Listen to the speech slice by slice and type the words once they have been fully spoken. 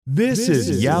This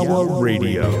is Yowah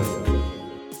Radio.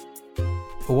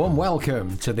 A warm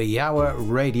welcome to the Yowah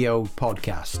Radio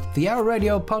podcast. The Yowah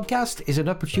Radio podcast is an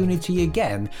opportunity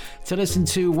again to listen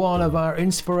to one of our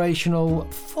inspirational,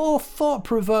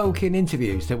 thought-provoking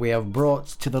interviews that we have brought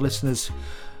to the listeners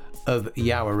of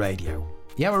Yowah Radio.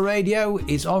 Yowah Radio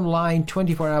is online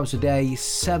 24 hours a day,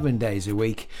 7 days a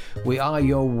week. We are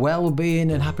your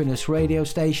well-being and happiness radio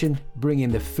station,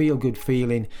 bringing the feel-good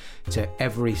feeling to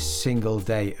every single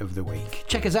day of the week.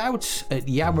 Check us out at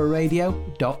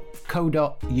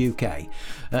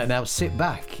yowahradio.co.uk. Now sit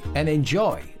back and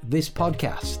enjoy this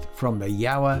podcast from the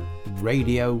Yowah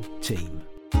Radio team.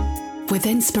 With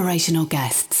inspirational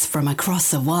guests from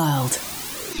across the world.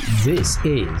 This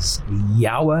is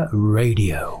Yowah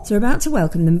Radio. So we're about to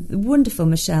welcome the wonderful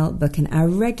Michelle Buchan, our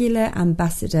regular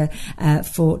ambassador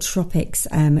for Tropics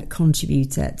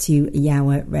contributor to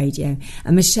Yowah Radio.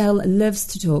 And Michelle loves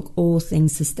to talk all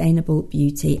things sustainable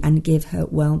beauty and give her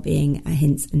well-being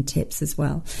hints and tips as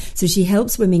well. So she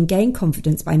helps women gain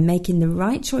confidence by making the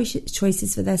right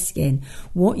choices for their skin.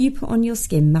 What you put on your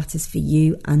skin matters for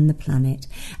you and the planet.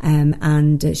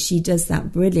 And she does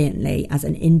that brilliantly as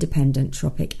an independent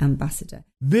Tropic ambassador.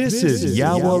 This is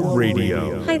Yowah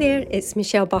Radio. Hi there, it's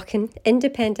Michelle Buchan,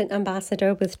 Independent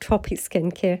Ambassador with Tropic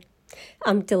Skincare.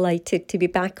 I'm delighted to be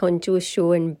back on Jo's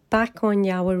show and back on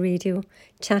Yowah Radio,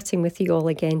 chatting with you all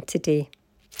again today.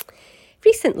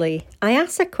 Recently, I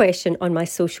asked a question on my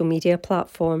social media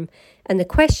platform, and the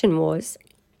question was,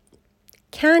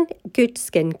 can good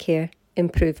skincare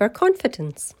improve our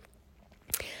confidence?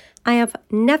 I have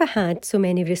never had so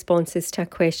many responses to a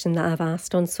question that I've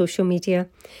asked on social media,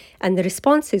 and the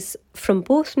responses from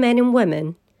both men and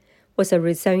women was a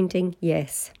resounding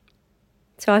yes.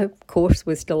 So I, of course,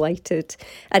 was delighted,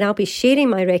 and I'll be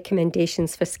sharing my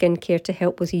recommendations for skincare to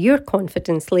help with your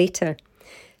confidence later.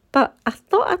 But I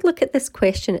thought I'd look at this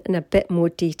question in a bit more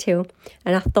detail,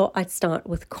 and I thought I'd start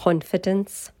with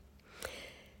confidence.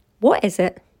 What is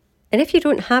it? And if you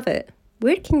don't have it,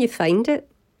 where can you find it?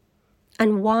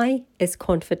 And why is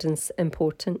confidence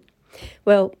important?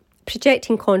 Well,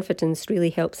 projecting confidence really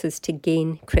helps us to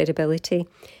gain credibility,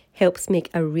 helps make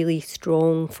a really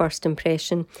strong first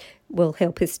impression, will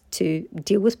help us to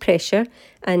deal with pressure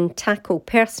and tackle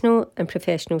personal and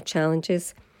professional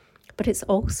challenges. But it's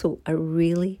also a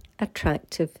really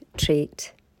attractive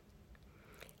trait.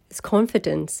 This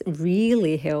confidence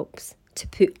really helps to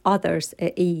put others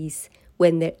at ease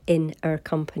when they're in our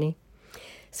company.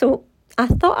 So I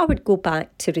thought I would go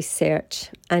back to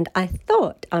research, and I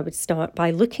thought I would start by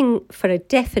looking for a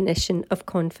definition of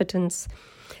confidence.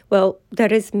 Well,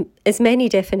 there is as many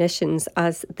definitions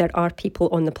as there are people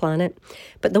on the planet,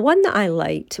 but the one that I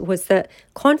liked was that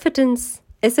confidence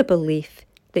is a belief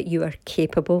that you are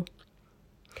capable.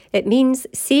 It means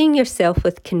seeing yourself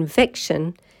with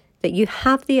conviction that you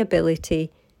have the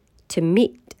ability to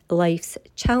meet life's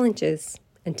challenges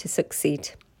and to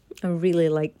succeed. I really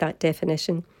like that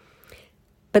definition.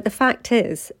 But the fact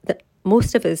is that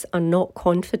most of us are not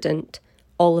confident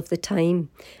all of the time,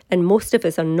 and most of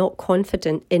us are not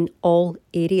confident in all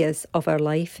areas of our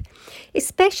life,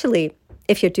 especially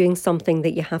if you're doing something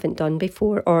that you haven't done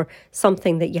before or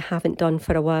something that you haven't done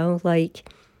for a while, like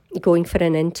going for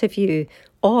an interview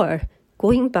or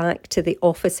going back to the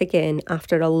office again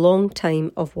after a long time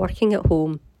of working at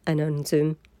home and on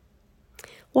Zoom.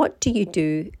 What do you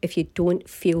do if you don't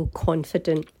feel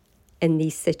confident in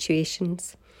these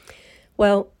situations?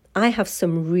 Well, I have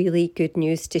some really good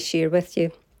news to share with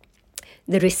you.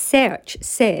 The research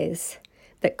says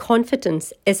that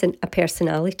confidence isn't a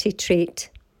personality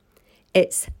trait,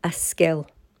 it's a skill.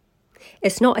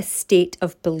 It's not a state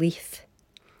of belief,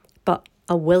 but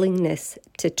a willingness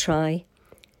to try.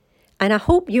 And I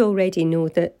hope you already know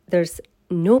that there's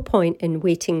no point in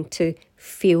waiting to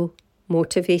feel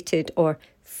motivated or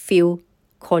feel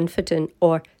confident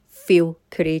or feel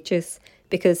courageous,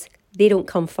 because they don't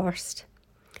come first.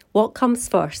 What comes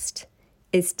first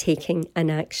is taking an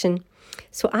action.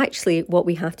 So actually what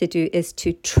we have to do is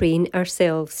to train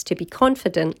ourselves to be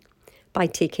confident by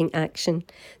taking action.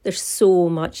 There's so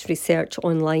much research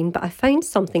online, but I found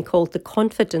something called the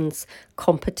confidence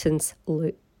competence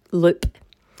loop.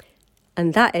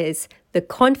 And that is the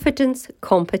confidence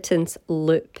competence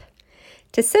loop.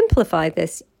 To simplify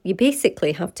this, you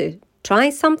basically have to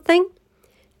try something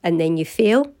and then you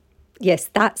fail. Yes,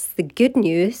 that's the good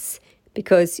news,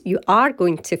 because you are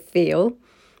going to fail.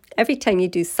 Every time you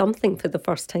do something for the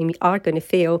first time, you are going to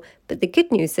fail. But the good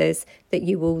news is that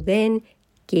you will then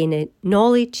gain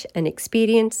knowledge and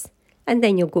experience, and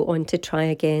then you'll go on to try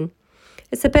again.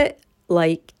 It's a bit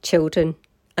like children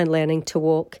and learning to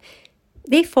walk.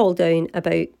 They fall down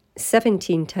about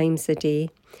 17 times a day.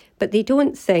 but they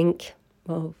don't think,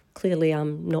 well, clearly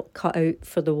I'm not cut out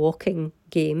for the walking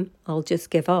game, I'll just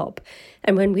give up.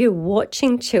 And when we're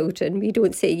watching children, we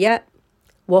don't say, yeah,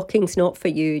 walking's not for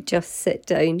you, just sit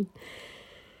down.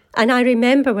 And I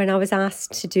remember when I was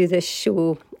asked to do this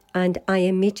show, and I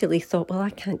immediately thought, well, I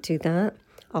can't do that.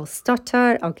 I'll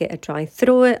stutter, I'll get a dry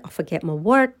throat, I'll forget my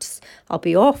words, I'll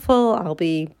be awful, I'll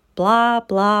be blah,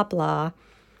 blah, blah.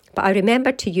 But I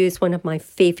remembered to use one of my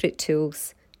favourite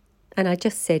tools, and I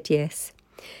just said yes.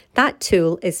 That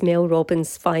tool is Mel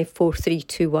Robbins'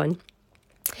 5-4-3-2-1.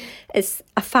 It's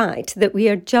a fact that we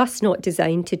are just not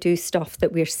designed to do stuff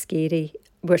that we're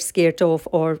scared of,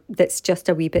 or that's just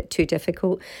a wee bit too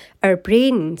difficult. Our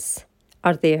brains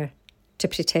are there to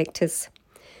protect us.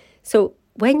 So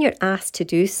when you're asked to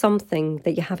do something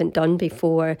that you haven't done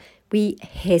before, we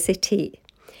hesitate.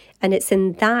 And it's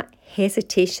in that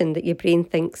hesitation that your brain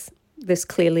thinks there's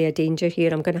clearly a danger here.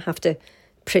 I'm going to have to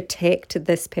protect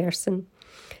this person.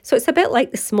 So it's a bit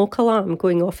like the smoke alarm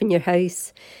going off in your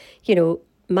house. You know,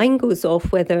 mine goes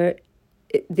off whether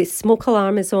the smoke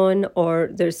alarm is on or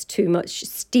there's too much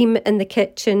steam in the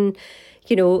kitchen.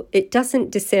 You know, it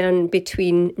doesn't discern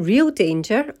between real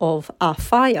danger of a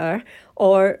fire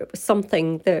or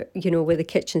something that, you know, where the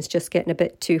kitchen's just getting a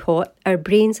bit too hot. Our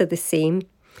brains are the same.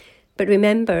 But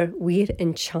remember, we're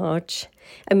in charge,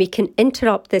 and we can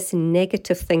interrupt this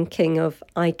negative thinking of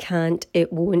I can't,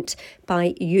 it won't,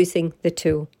 by using the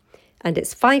tool. And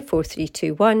it's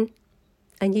 5-4-3-2-1,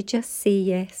 and you just say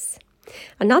yes.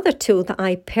 Another tool that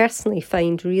I personally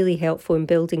find really helpful in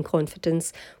building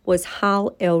confidence was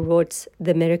Hal Elrod's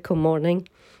The Miracle Morning.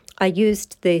 I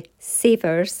used the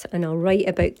savers, and I'll write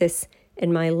about this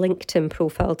in my LinkedIn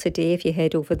profile today if you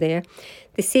head over there.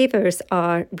 The savers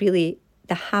are really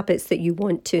the habits that you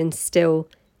want to instill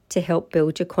to help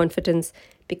build your confidence,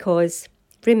 because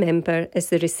remember, as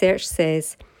the research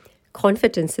says,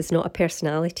 confidence is not a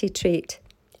personality trait,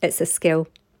 it's a skill.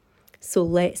 So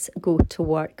let's go to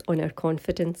work on our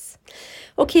confidence.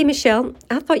 Okay, Michelle,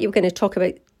 I thought you were going to talk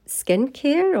about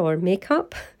skincare or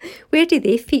makeup. Where do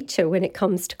they feature when it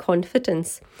comes to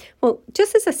confidence? Well,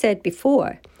 just as I said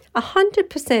before,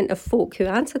 100% of folk who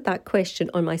answered that question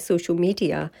on my social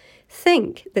media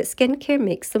think that skincare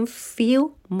makes them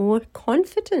feel more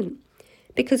confident.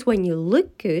 Because when you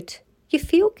look good, you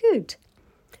feel good.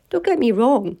 Don't get me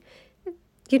wrong.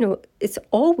 You know, it's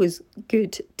always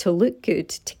good to look good,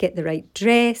 to get the right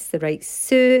dress, the right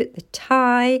suit, the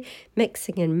tie,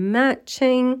 mixing and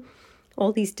matching,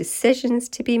 all these decisions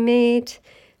to be made.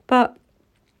 But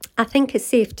I think it's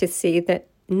safe to say that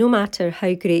no matter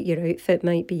how great your outfit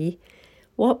might be,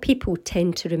 what people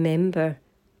tend to remember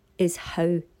is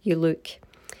how you look.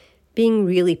 Being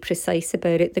really precise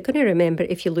about it, they're going to remember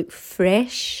if you look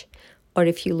fresh or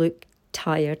if you look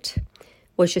tired.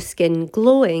 Was your skin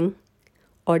glowing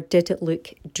or did it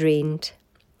look drained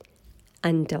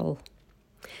and dull?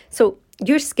 So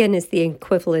your skin is the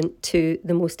equivalent to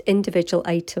the most individual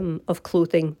item of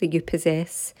clothing that you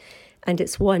possess, and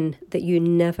it's one that you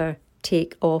never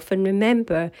take off. And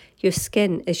remember, your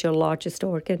skin is your largest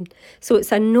organ, so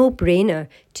it's a no-brainer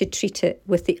to treat it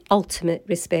with the ultimate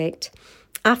respect.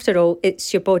 After all,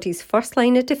 it's your body's first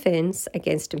line of defence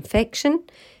against infection.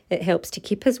 It helps to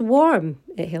keep us warm,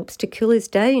 it helps to cool us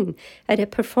down, and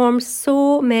it performs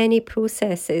so many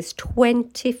processes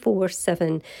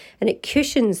 24/7, and it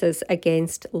cushions us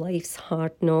against life's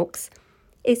hard knocks.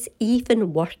 It's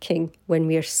even working when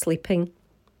we're sleeping.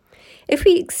 If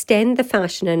we extend the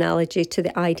fashion analogy to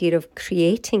the idea of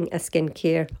creating a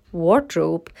skincare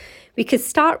wardrobe, we could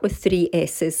start with 3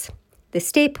 S's. The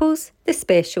staples, the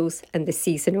specials and the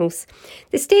seasonals.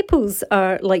 The staples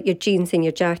are like your jeans and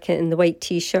your jacket and the white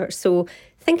t-shirt, so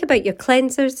think about your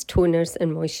cleansers, toners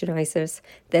and moisturisers.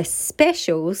 The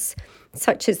specials,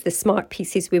 such as the smart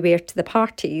pieces we wear to the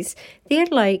parties, they're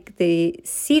like the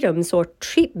serums or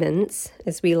treatments,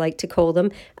 as we like to call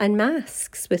them, and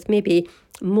masks with maybe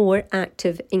more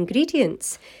active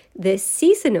ingredients. The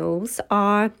seasonals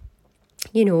are,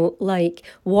 you know, like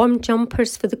warm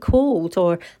jumpers for the cold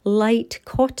or light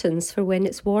cottons for when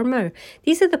it's warmer.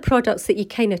 These are the products that you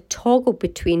kind of toggle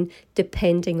between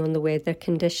depending on the weather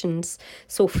conditions.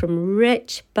 So from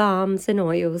rich balms and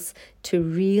oils to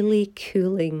really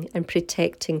cooling and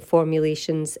protecting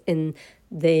formulations in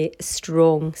the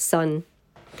strong sun.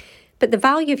 But the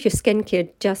value of your skincare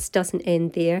just doesn't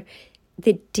end there.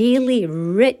 The daily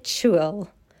ritual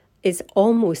is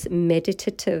almost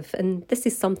meditative, and this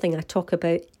is something I talk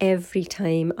about every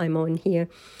time I'm on here.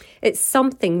 It's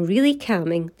something really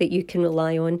calming that you can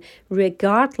rely on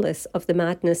regardless of the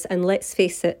madness, and let's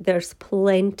face it, there's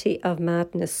plenty of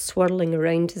madness swirling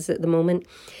around us at the moment.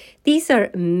 These are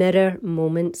mirror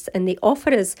moments, and they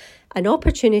offer us an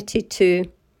opportunity to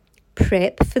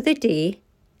prep for the day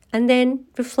and then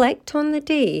reflect on the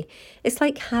day. It's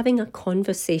like having a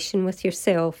conversation with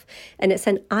yourself, and it's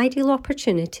an ideal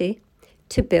opportunity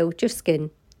to build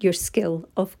your skill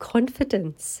of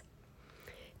confidence.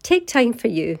 Take time for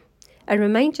you and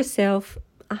remind yourself,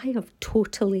 I have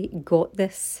totally got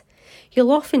this.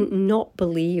 You'll often not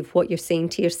believe what you're saying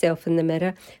to yourself in the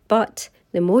mirror, but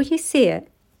the more you say it,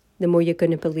 the more you're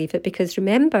going to believe it, because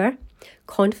remember,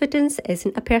 confidence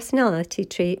isn't a personality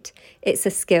trait, it's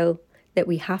a skill that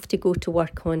we have to go to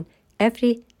work on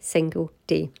every single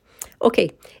day. Okay,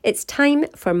 it's time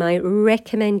for my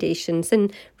recommendations.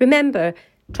 And remember,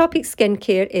 Tropic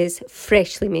Skincare is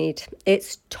freshly made.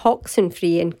 It's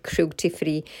toxin-free and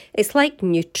cruelty-free. It's like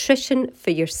nutrition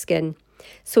for your skin.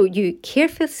 So you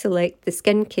carefully select the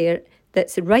skincare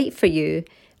that's right for you.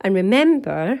 And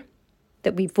remember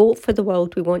that we vote for the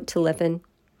world we want to live in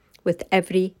with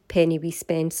every penny we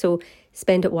spend. So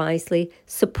spend it wisely.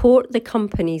 Support the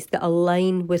companies that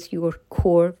align with your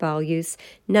core values.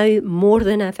 Now more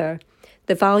than ever,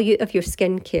 the value of your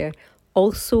skincare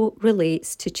also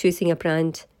relates to choosing a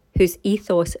brand whose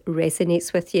ethos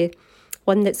resonates with you,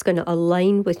 one that's going to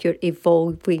align with your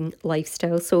evolving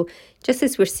lifestyle. So just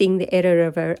as we're seeing the error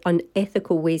of our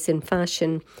unethical ways in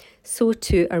fashion, so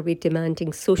too are we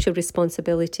demanding social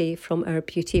responsibility from our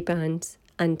beauty brands,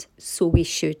 and so we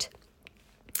should.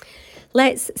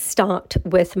 Let's start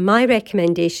with my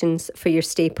recommendations for your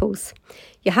staples.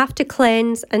 You have to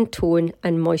cleanse and tone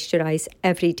and moisturise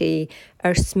every day.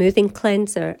 Our smoothing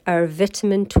cleanser, our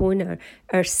vitamin toner,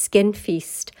 our skin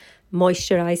feast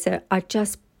moisturiser are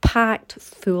just packed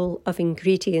full of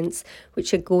ingredients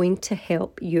which are going to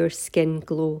help your skin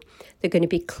glow. They're going to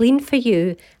be clean for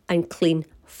you and clean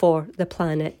for the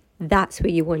planet. That's where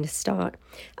you want to start.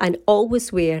 And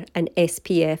always wear an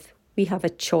SPF. We have a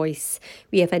choice.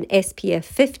 We have an SPF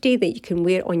 50 that you can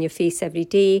wear on your face every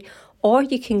day, or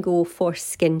you can go for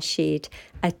Skin Shade,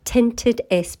 a tinted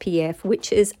SPF,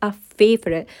 which is a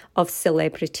favourite of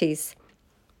celebrities.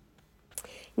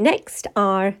 Next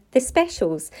are the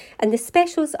specials, and the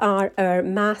specials are our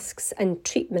masks and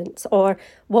treatments, or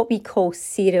what we call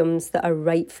serums that are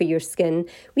right for your skin.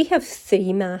 We have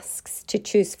 3 masks to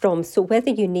choose from, so whether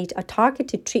you need a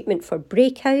targeted treatment for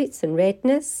breakouts and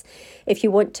redness, if you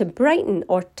want to brighten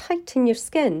or tighten your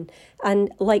skin,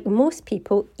 and like most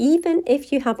people, even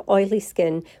if you have oily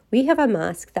skin, we have a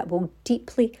mask that will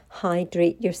deeply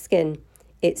hydrate your skin.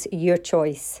 It's your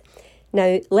choice.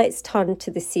 Now, let's turn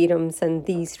to the serums, and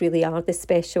these really are the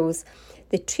specials.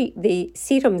 The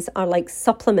serums are like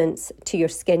supplements to your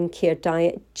skincare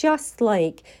diet, just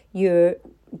like your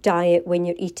diet when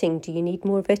you're eating. Do you need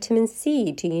more vitamin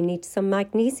C? Do you need some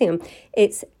magnesium?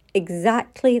 It's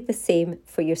exactly the same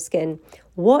for your skin.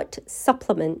 What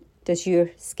supplement does your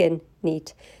skin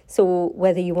need? So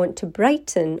whether you want to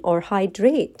brighten or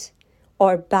hydrate,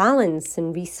 or balance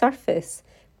and resurface,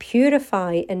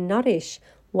 purify and nourish,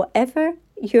 whatever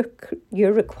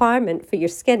your requirement for your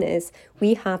skin is,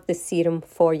 we have the serum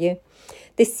for you.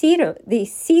 The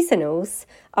seasonals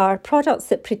are products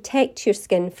that protect your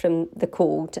skin from the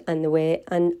cold and the wet,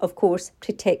 and of course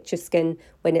protect your skin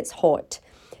when it's hot.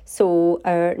 So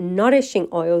our nourishing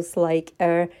oils like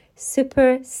our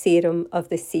super serum of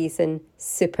the season,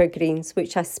 Super Greens,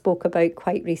 which I spoke about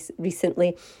quite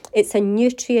recently. It's a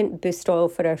nutrient boost oil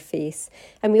for our face.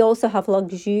 And we also have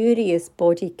luxurious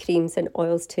body creams and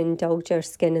oils to indulge our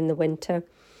skin in the winter.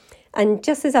 And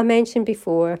just as I mentioned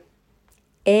before,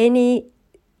 in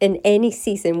any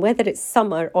season, whether it's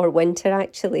summer or winter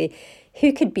actually,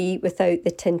 who could be without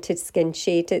the tinted Skin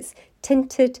Shade? It's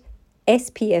tinted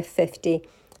SPF 50.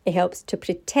 It helps to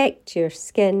protect your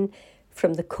skin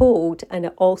from the cold, and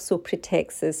it also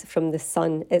protects us from the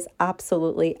sun. It's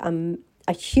absolutely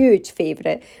a huge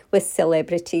favourite with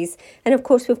celebrities. And of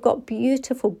course, we've got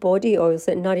beautiful body oils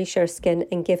that nourish our skin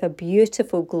and give a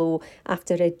beautiful glow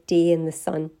after a day in the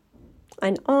sun.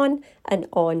 And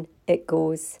on it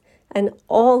goes. And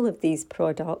all of these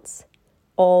products,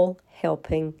 all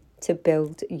helping to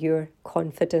build your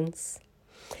confidence.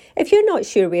 If you're not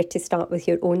sure where to start with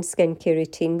your own skincare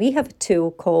routine, we have a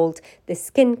tool called the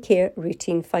Skincare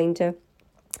Routine Finder.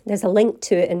 There's a link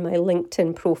to it in my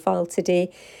LinkedIn profile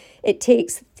today. It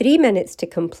takes 3 minutes to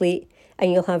complete,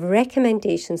 and you'll have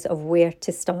recommendations of where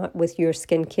to start with your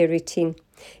skincare routine.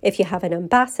 If you have an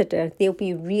ambassador, they'll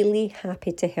be really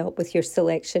happy to help with your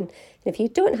selection. And if you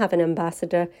don't have an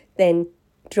ambassador, then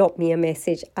drop me a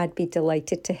message. I'd be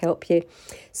delighted to help you.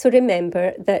 So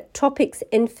remember that Tropics'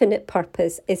 infinite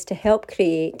purpose is to help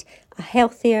create a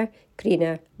healthier,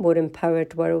 greener, more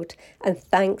empowered world. And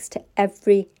thanks to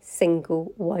every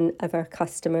single one of our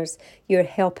customers, you're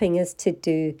helping us to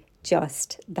do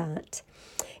just that.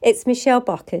 It's Michelle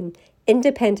Buchan,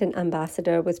 Independent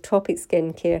Ambassador with Tropics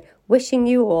Skincare, wishing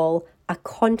you all a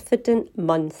confident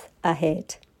month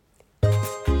ahead.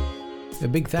 A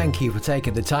big thank you for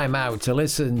taking the time out to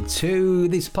listen to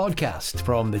this podcast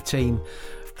from the team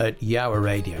at Yowah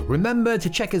Radio. Remember to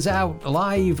check us out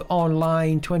live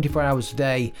online 24 hours a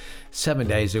day, 7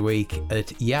 days a week at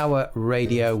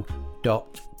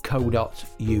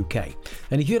yowahradio.co.uk.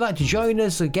 And if you'd like to join us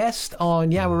as a guest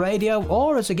on Yowah Radio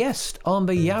or as a guest on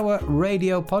the Yowah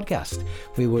Radio podcast,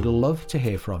 we would love to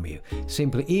hear from you.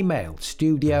 Simply email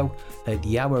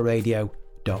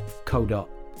studio@yowahradio.co.uk.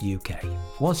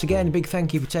 Once again, a big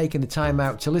thank you for taking the time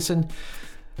out to listen.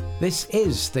 This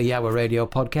is the Yowah Radio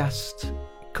podcast.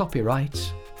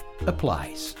 Copyright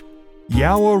applies.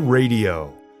 Yowah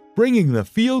Radio, bringing the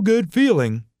feel-good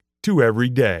feeling to every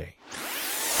day.